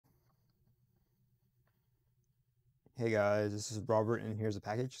Hey guys, this is Robert and here's a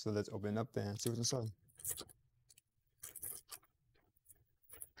package, so let's open it up and see what's inside.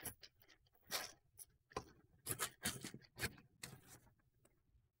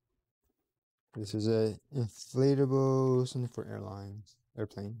 This is a inflatable, something for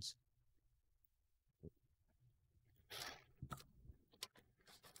airplanes.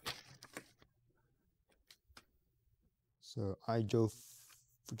 So IJOYFULLY.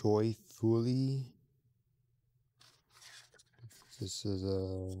 This is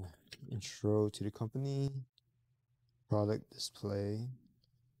a intro to the company, product display.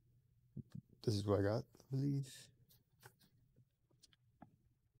 This is what I got, I believe.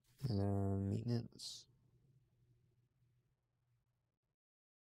 And then maintenance.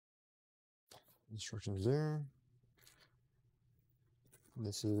 Instructions there.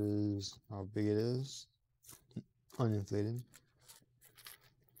 This is how big it is, uninflated.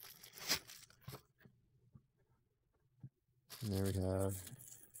 And there we have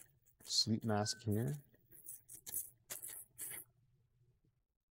sleep mask here.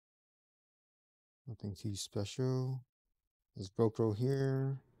 Nothing too special. There's Velcro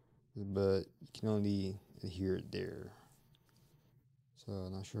here, but you can only adhere it there. So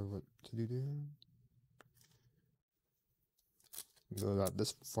I'm not sure what to do there. Go about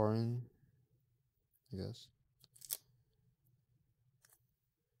this far in, I guess.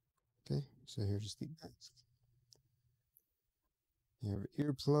 Okay, so here's the sleep mask. You have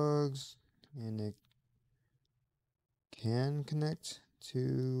earplugs, and it can connect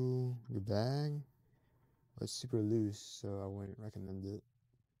to your bag, but it's super loose, so I wouldn't recommend it.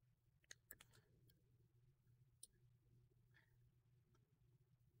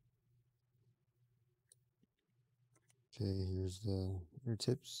 Okay, here's the ear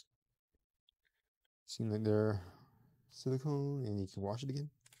tips. Seem like they're silicone, and you can wash it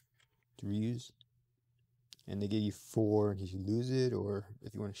again to reuse. And they give you 4 in case you lose it or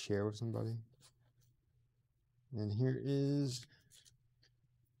if you want to share with somebody. And here is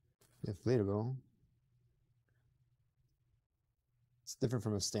the inflatable. It's different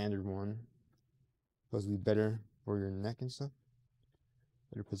from a standard one. Supposed to be better for your neck and stuff.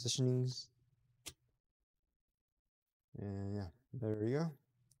 Better positionings. And yeah, there you go.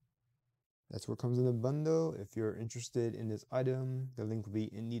 That's what comes in the bundle. If you're interested in this item, the link will be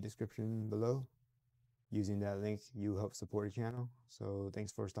in the description below. Using that link, you help support the channel. So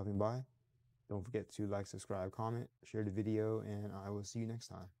thanks for stopping by. Don't forget to like, subscribe, comment, share the video, and I will see you next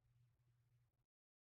time.